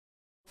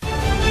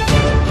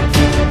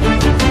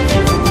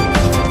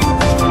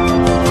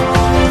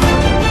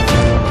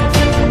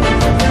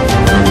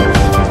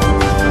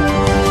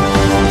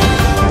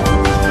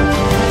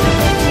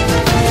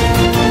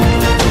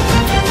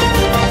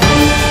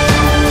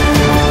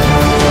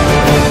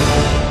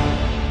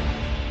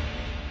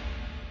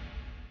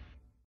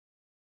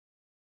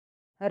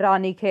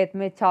रानीखेत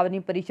में छावनी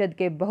परिषद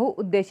के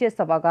बहुउद्देशीय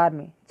सभागार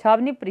में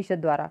छावनी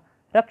परिषद द्वारा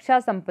रक्षा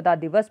संपदा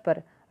दिवस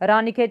पर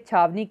रानीखेत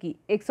छावनी की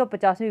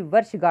 150वीं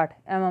वर्षगांठ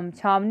एवं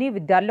छावनी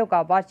विद्यालयों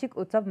का वार्षिक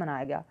उत्सव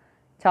मनाया गया।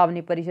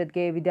 छावनी परिषद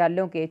के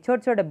विद्यालयों के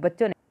छोटे छोटे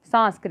बच्चों ने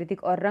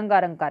सांस्कृतिक और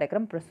रंगारंग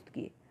कार्यक्रम प्रस्तुत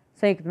किए।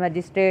 संयुक्त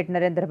magistrate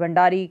Narendra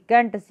Bhandari,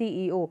 cantt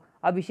CEO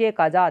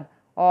अभिषेक आजाद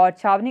और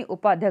छावनी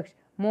उपाध्यक्ष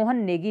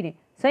मोहन नेगी ने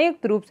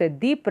संयुक्त रूप से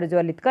दीप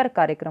प्रज्वलित कर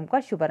कार्यक्रम का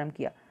शुभारंभ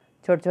किया।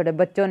 छोटे छोटे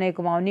बच्चों ने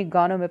कुमाऊनी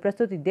गानों में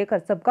प्रस्तुति देकर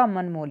सबका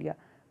मन मोह लिया।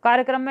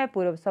 कार्यक्रम में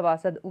पूर्व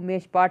सभासद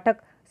उमेश पाठक,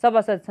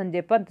 सभासद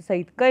संजय पंत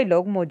सहित कई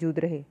लोग मौजूद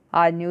रहे।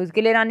 आज न्यूज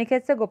के लिए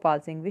रानीखेत से गोपाल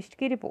सिंह विष्ट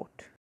की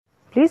रिपोर्ट।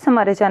 प्लीज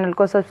हमारे चैनल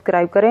को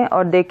सब्सक्राइब करें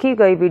और देखी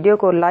गई वीडियो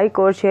को लाइक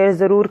और शेयर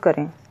जरूर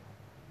करें।